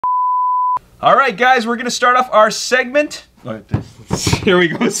All right, guys, we're gonna start off our segment. Here we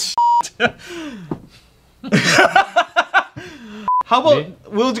go. How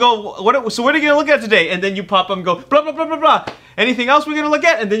about we'll go? So what are you gonna look at today? And then you pop up and go blah blah blah blah blah. Anything else we're gonna look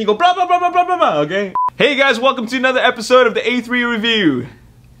at? And then you go blah blah blah blah blah blah blah. Okay. Hey guys, welcome to another episode of the A3U review.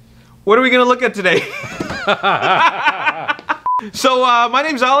 What are we gonna look at today? So my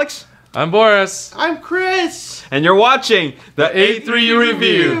name's Alex. I'm Boris. I'm Chris. And you're watching the A3U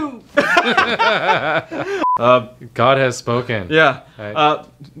review. God has spoken. Yeah. Right.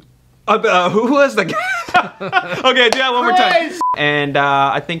 Who was the guy? Okay, do that one more time. And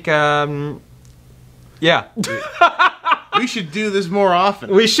I think, yeah. We should do this more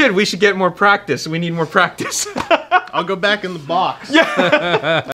often. We should get more practice. We need more practice. I'll go back in the box. Yeah.